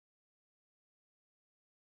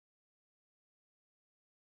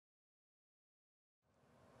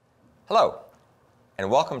Hello,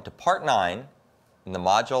 and welcome to Part 9 in the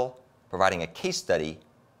module providing a case study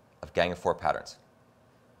of Gang of Four patterns.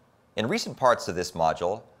 In recent parts of this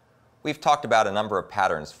module, we've talked about a number of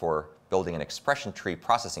patterns for building an expression tree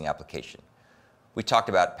processing application. We talked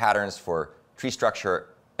about patterns for tree structure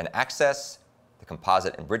and access, the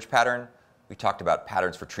composite and bridge pattern. We talked about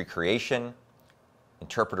patterns for tree creation,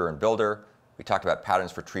 interpreter and builder. We talked about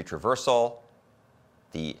patterns for tree traversal,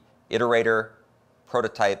 the iterator,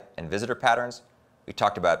 prototype, and visitor patterns. We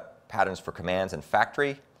talked about patterns for commands and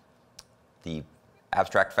factory, the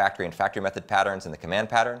abstract factory and factory method patterns and the command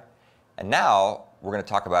pattern. And now we're going to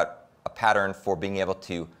talk about a pattern for being able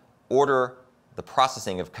to order the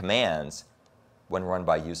processing of commands when run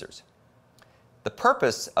by users. The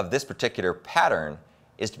purpose of this particular pattern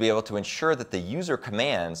is to be able to ensure that the user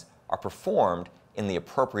commands are performed in the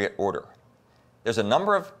appropriate order. There's a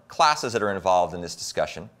number of classes that are involved in this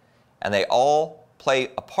discussion, and they all play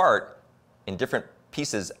a part in different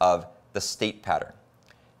pieces of the state pattern.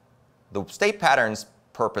 The state pattern's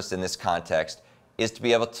purpose in this context is to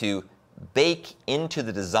be able to bake into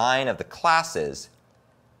the design of the classes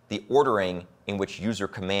the ordering in which user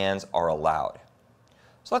commands are allowed.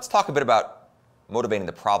 So let's talk a bit about motivating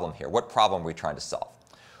the problem here. What problem are we trying to solve?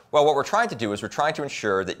 Well, what we're trying to do is we're trying to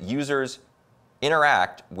ensure that users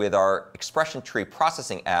interact with our expression tree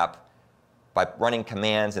processing app by running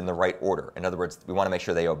commands in the right order. In other words, we want to make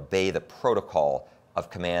sure they obey the protocol of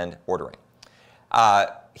command ordering.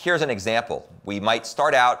 Here's an example. We might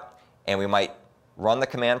start out and we might run the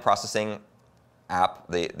command processing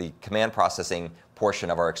app, the command processing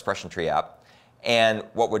portion of our expression tree app, and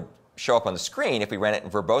what would show up on the screen if we ran it in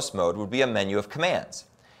verbose mode would be a menu of commands.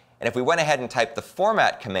 And if we went ahead and typed the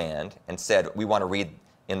format command and said we want to read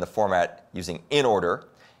in the format using in order,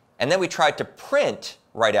 and then we tried to print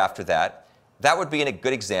right after that, that would be a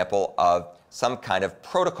good example of some kind of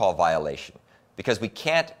protocol violation, because we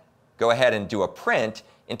can't go ahead and do a print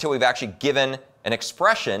until we've actually given an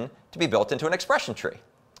expression to be built into an expression tree.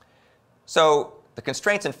 So the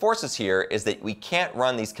constraints and forces here is that we can't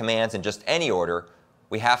run these commands in just any order.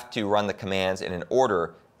 We have to run the commands in an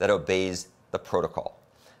order that obeys the protocol.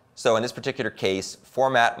 So in this particular case,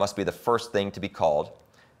 format must be the first thing to be called.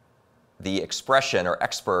 The expression or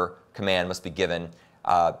expr command must be given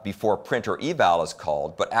before print or eval is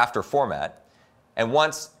called, but after format. And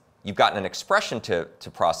once you've gotten an expression to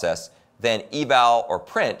process, then eval or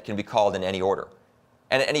print can be called in any order.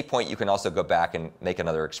 And at any point, you can also go back and make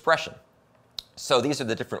another expression. So these are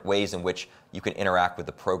the different ways in which you can interact with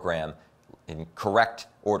the program in correct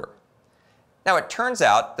order. Now, it turns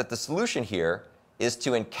out that the solution here is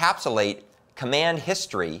to encapsulate command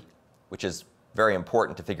history, which is very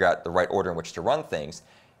important to figure out the right order in which to run things,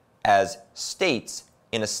 as states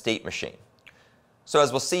in a state machine. So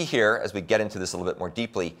as we'll see here, as we get into this a little bit more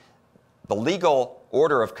deeply, the legal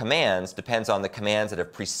order of commands depends on the commands that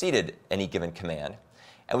have preceded any given command.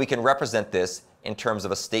 And we can represent this in terms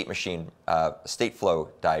of a state machine, state flow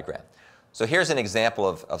diagram. So here's an example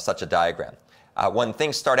of such a diagram. When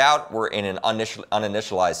things start out, we're in an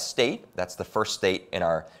uninitialized state. That's the first state in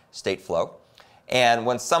our state flow. And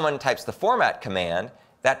when someone types the format command,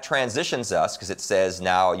 that transitions us, because it says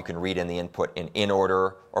now you can read in the input in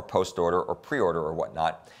order or post order or pre-order or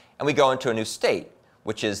whatnot. And we go into a new state,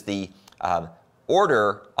 which is the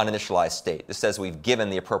order uninitialized state. This says we've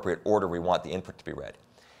given the appropriate order we want the input to be read.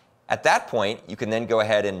 At that point, you can then go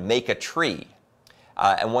ahead and make a tree.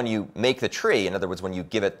 And when you make the tree, in other words, when you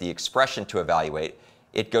give it the expression to evaluate,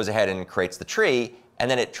 it goes ahead and creates the tree,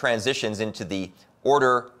 and then it transitions into the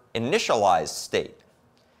order initialized state.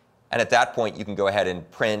 And at that point, you can go ahead and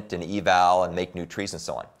print and eval and make new trees and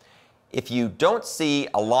so on. If you don't see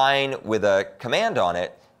a line with a command on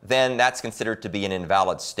it, then that's considered to be an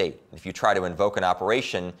invalid state. If you try to invoke an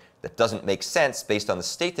operation that doesn't make sense based on the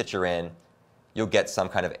state that you're in, you'll get some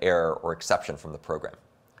kind of error or exception from the program.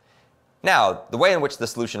 Now, the way in which the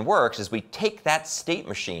solution works is we take that state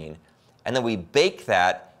machine and then we bake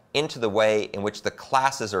that into the way in which the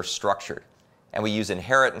classes are structured. And we use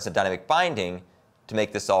inheritance and dynamic binding to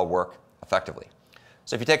make this all work effectively.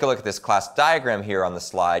 So if you take a look at this class diagram here on the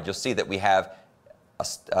slide, you'll see that we have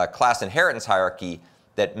a class inheritance hierarchy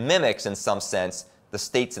that mimics, in some sense, the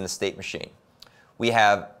states in the state machine. We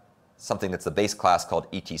have something that's the base class called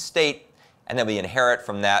etState, and then we inherit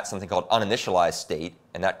from that something called uninitialized state,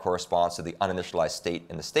 and that corresponds to the uninitialized state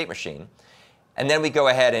in the state machine. And then we go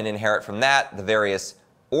ahead and inherit from that the various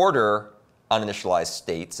order uninitialized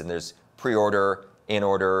states, and there's pre-order, in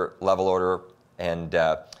order, level order, and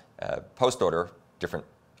post order, different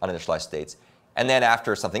uninitialized states. And then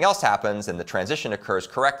after something else happens and the transition occurs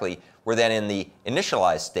correctly, we're then in the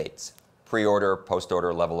initialized states, pre-order,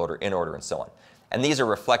 post-order, level order, in order, and so on. And these are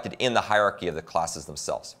reflected in the hierarchy of the classes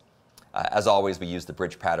themselves. As always, we use the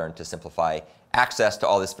bridge pattern to simplify access to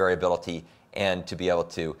all this variability and to be able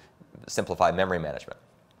to simplify memory management.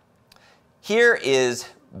 Here is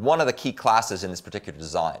one of the key classes in this particular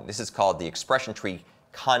design. This is called the expression tree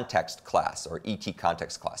context class, or ET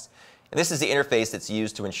context class. And this is the interface that's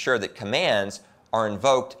used to ensure that commands are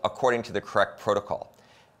invoked according to the correct protocol.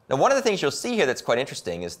 Now, one of the things you'll see here that's quite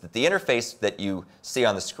interesting is that the interface that you see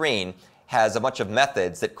on the screen has a bunch of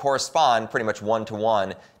methods that correspond pretty much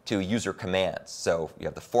one-to-one to user commands. So you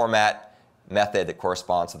have the format method that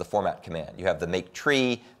corresponds to the format command. You have the make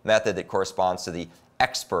tree method that corresponds to the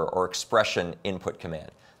expr or expression input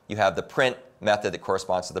command. You have the print method that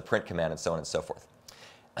corresponds to the print command, and so on and so forth.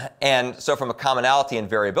 And so from a commonality and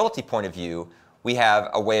variability point of view, we have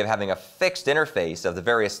a way of having a fixed interface of the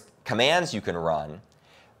various commands you can run,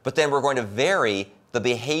 but then we're going to vary the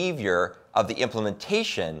behavior of the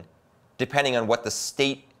implementation depending on what the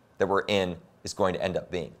state that we're in is going to end up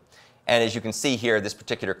being. And as you can see here, this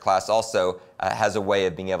particular class also has a way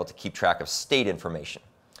of being able to keep track of state information.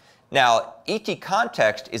 Now, ET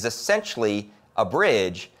context is essentially a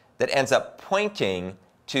bridge that ends up pointing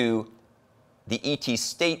to the ET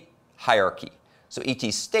state hierarchy. So ET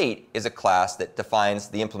state is a class that defines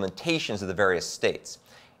the implementations of the various states.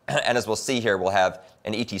 And as we'll see here, we'll have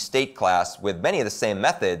an ET state class with many of the same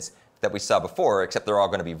methods that we saw before, except they're all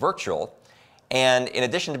going to be virtual. And in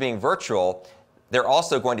addition to being virtual, they're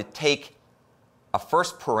also going to take a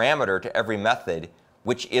first parameter to every method,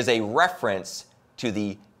 which is a reference to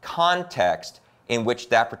the context in which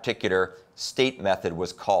that particular state method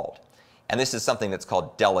was called. And this is something that's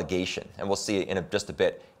called delegation. And we'll see in just a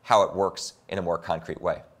bit how it works in a more concrete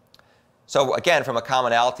way. So again, from a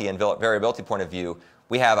commonality and variability point of view,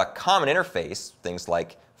 we have a common interface, things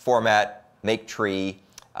like format, make tree,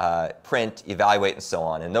 print, evaluate, and so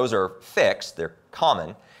on. And those are fixed, they're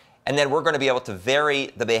common. And then we're going to be able to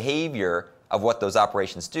vary the behavior of what those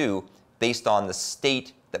operations do based on the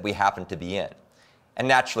state that we happen to be in. And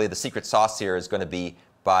naturally, the secret sauce here is going to be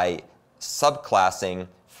by subclassing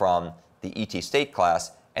from the ET state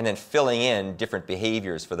class and then filling in different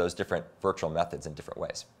behaviors for those different virtual methods in different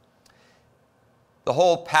ways. The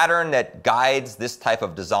whole pattern that guides this type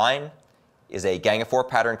of design is a Gang of 4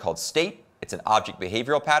 pattern called state. It's an object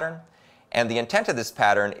behavioral pattern. And the intent of this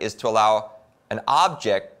pattern is to allow an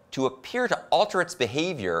object to appear to alter its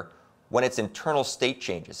behavior when its internal state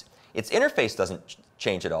changes. Its interface doesn't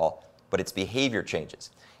change at all, but its behavior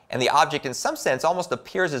changes. And the object, in some sense, almost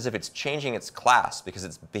appears as if it's changing its class because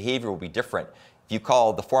its behavior will be different. If you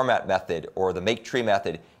call the format method or the make tree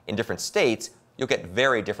method in different states, you'll get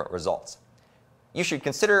very different results. You should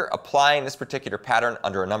consider applying this particular pattern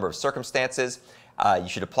under a number of circumstances. You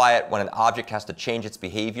should apply it when an object has to change its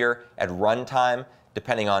behavior at runtime,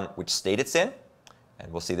 depending on which state it's in.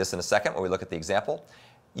 And we'll see this in a second when we look at the example.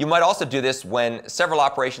 You might also do this when several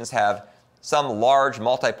operations have some large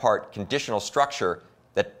multi-part conditional structure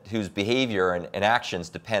whose behavior and actions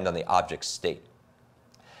depend on the object's state.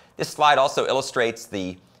 This slide also illustrates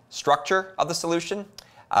the structure of the solution.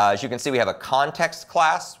 As you can see, we have a context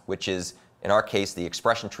class, which is, in our case, the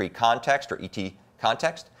expression tree context, or ET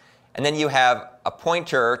context. And then you have a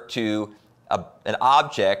pointer to an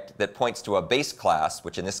object that points to a base class,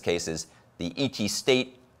 which in this case is the ET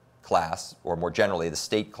state class, or more generally, the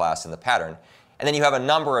state class in the pattern. And then you have a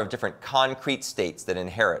number of different concrete states that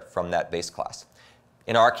inherit from that base class.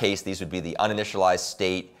 In our case, these would be the uninitialized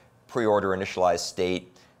state, pre-order initialized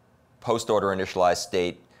state, post-order initialized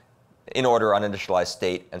state, in-order uninitialized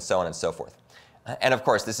state, and so on and so forth. And of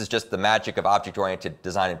course, this is just the magic of object-oriented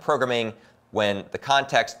design and programming. When the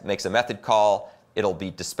context makes a method call, it'll be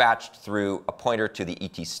dispatched through a pointer to the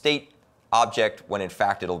ET state object, when in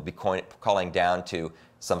fact it'll be calling down to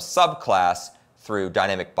some subclass through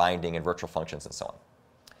dynamic binding and virtual functions and so on.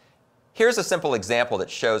 Here's a simple example that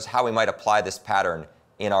shows how we might apply this pattern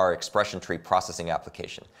in our expression tree processing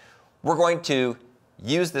application. We're going to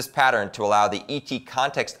use this pattern to allow the ET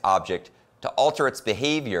context object to alter its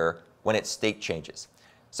behavior when its state changes.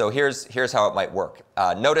 So here's how it might work.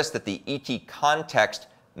 Notice that the ET context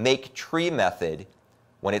make tree method,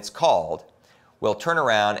 when it's called, will turn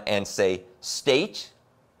around and say state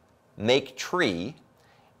make tree,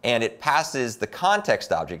 and it passes the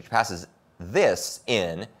context object, it passes this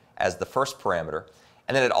in as the first parameter,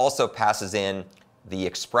 and then it also passes in the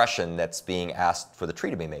expression that's being asked for the tree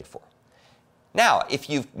to be made for. Now, if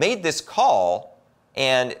you've made this call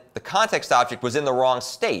and the context object was in the wrong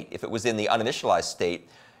state, if it was in the uninitialized state,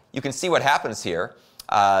 you can see what happens here.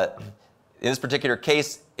 In this particular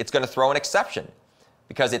case, it's going to throw an exception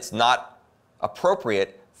because it's not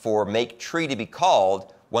appropriate for make tree to be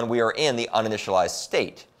called when we are in the uninitialized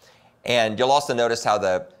state. And you'll also notice how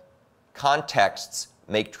the context's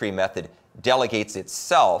make tree method delegates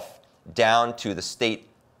itself down to the state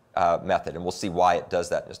method, and we'll see why it does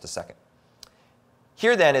that in just a second.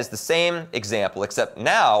 Here then is the same example, except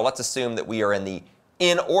now let's assume that we are in the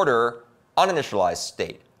in order uninitialized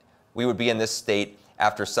state. We would be in this state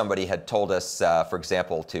after somebody had told us, for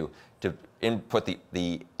example, to input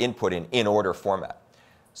the input in order format.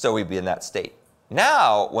 So we'd be in that state.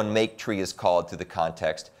 Now, when make tree is called through the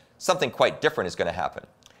context, something quite different is going to happen.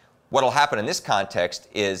 What will happen in this context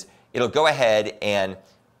is it'll go ahead and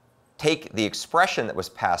take the expression that was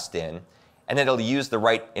passed in, and then it'll use the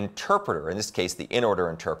right interpreter, in this case the in-order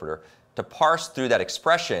interpreter, to parse through that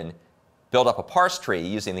expression, build up a parse tree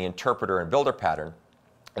using the interpreter and builder pattern,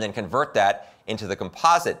 and then convert that into the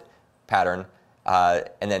composite pattern,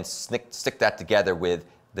 and then stick that together with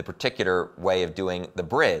the particular way of doing the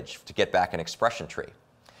bridge to get back an expression tree.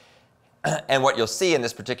 And what you'll see in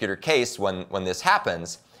this particular case when this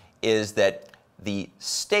happens is that the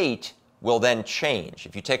state will then change.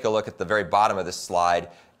 If you take a look at the very bottom of this slide,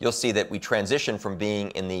 you'll see that we transition from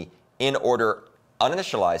being in the in-order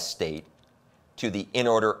uninitialized state to the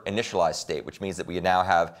in-order initialized state, which means that we now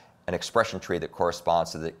have an expression tree that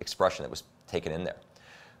corresponds to the expression that was taken in there.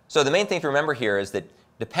 So the main thing to remember here is that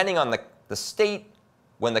depending on the state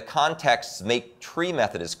when the context's make tree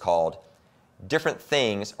method is called, different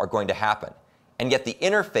things are going to happen. And yet the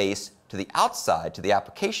interface to the outside, to the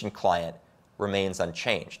application client, remains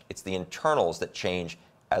unchanged. It's the internals that change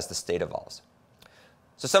as the state evolves.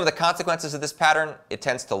 So some of the consequences of this pattern: it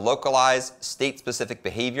tends to localize state-specific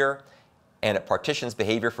behavior, and it partitions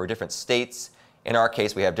behavior for different states. In our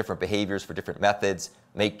case, we have different behaviors for different methods: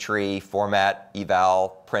 make tree, format, eval,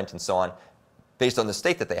 print, and so on, based on the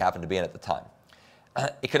state that they happen to be in at the time.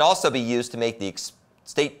 It can also be used to make the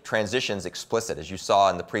state transitions explicit. As you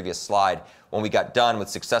saw in the previous slide, when we got done with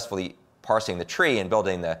successfully parsing the tree and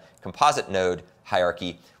building the composite node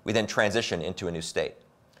hierarchy, we then transition into a new state.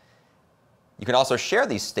 You can also share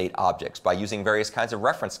these state objects by using various kinds of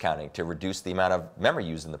reference counting to reduce the amount of memory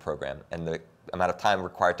used in the program and the amount of time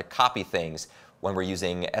required to copy things when we're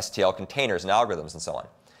using STL containers and algorithms and so on.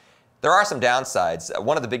 There are some downsides.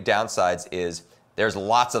 One of the big downsides is there's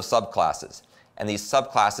lots of subclasses, and these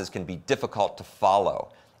subclasses can be difficult to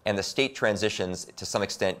follow, and the state transitions to some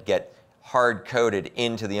extent get hard-coded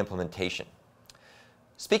into the implementation.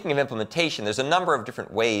 Speaking of implementation, there's a number of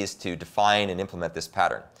different ways to define and implement this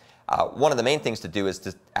pattern. One of the main things to do is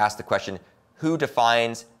to ask the question, who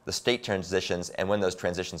defines the state transitions and when those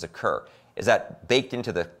transitions occur? Is that baked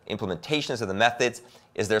into the implementations of the methods?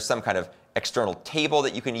 Is there some kind of external table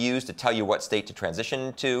that you can use to tell you what state to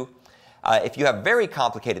transition to? If you have very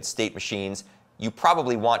complicated state machines, you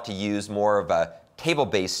probably want to use more of a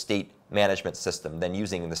table-based state management system than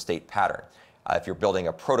using the state pattern. If you're building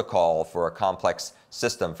a protocol for a complex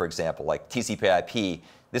system, for example, like TCP/IP,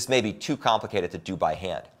 this may be too complicated to do by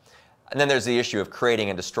hand. And then there's the issue of creating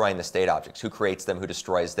and destroying the state objects. Who creates them? Who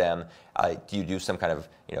destroys them? Do you do some kind of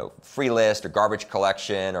free list or garbage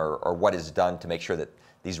collection, or what is done to make sure that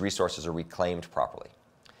these resources are reclaimed properly?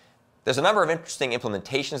 There's a number of interesting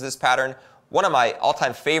implementations of this pattern. One of my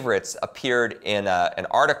all-time favorites appeared in an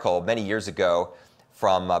article many years ago,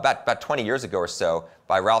 from about 20 years ago or so,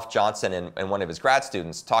 by Ralph Johnson and one of his grad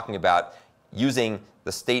students, talking about using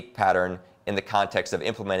the state pattern in the context of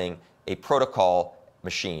implementing a protocol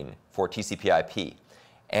machine for TCP/IP.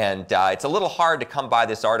 And it's a little hard to come by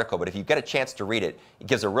this article, but if you get a chance to read it, it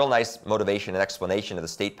gives a real nice motivation and explanation of the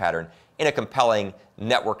state pattern in a compelling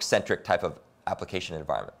network-centric type of application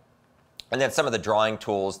environment. And then some of the drawing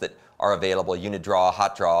tools that are available, UniDraw,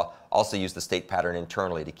 HotDraw, also use the state pattern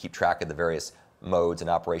internally to keep track of the various modes and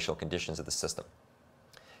operational conditions of the system.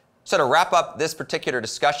 So to wrap up this particular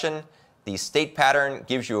discussion, the state pattern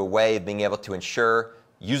gives you a way of being able to ensure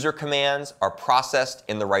user commands are processed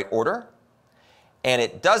in the right order, and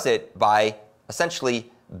it does it by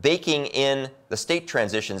essentially baking in the state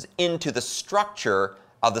transitions into the structure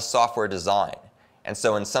of the software design. And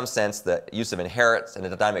so in some sense, the use of inherits and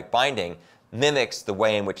a dynamic binding mimics the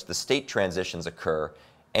way in which the state transitions occur,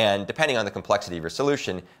 and depending on the complexity of your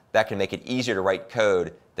solution, that can make it easier to write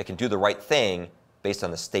code that can do the right thing based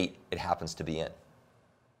on the state it happens to be in.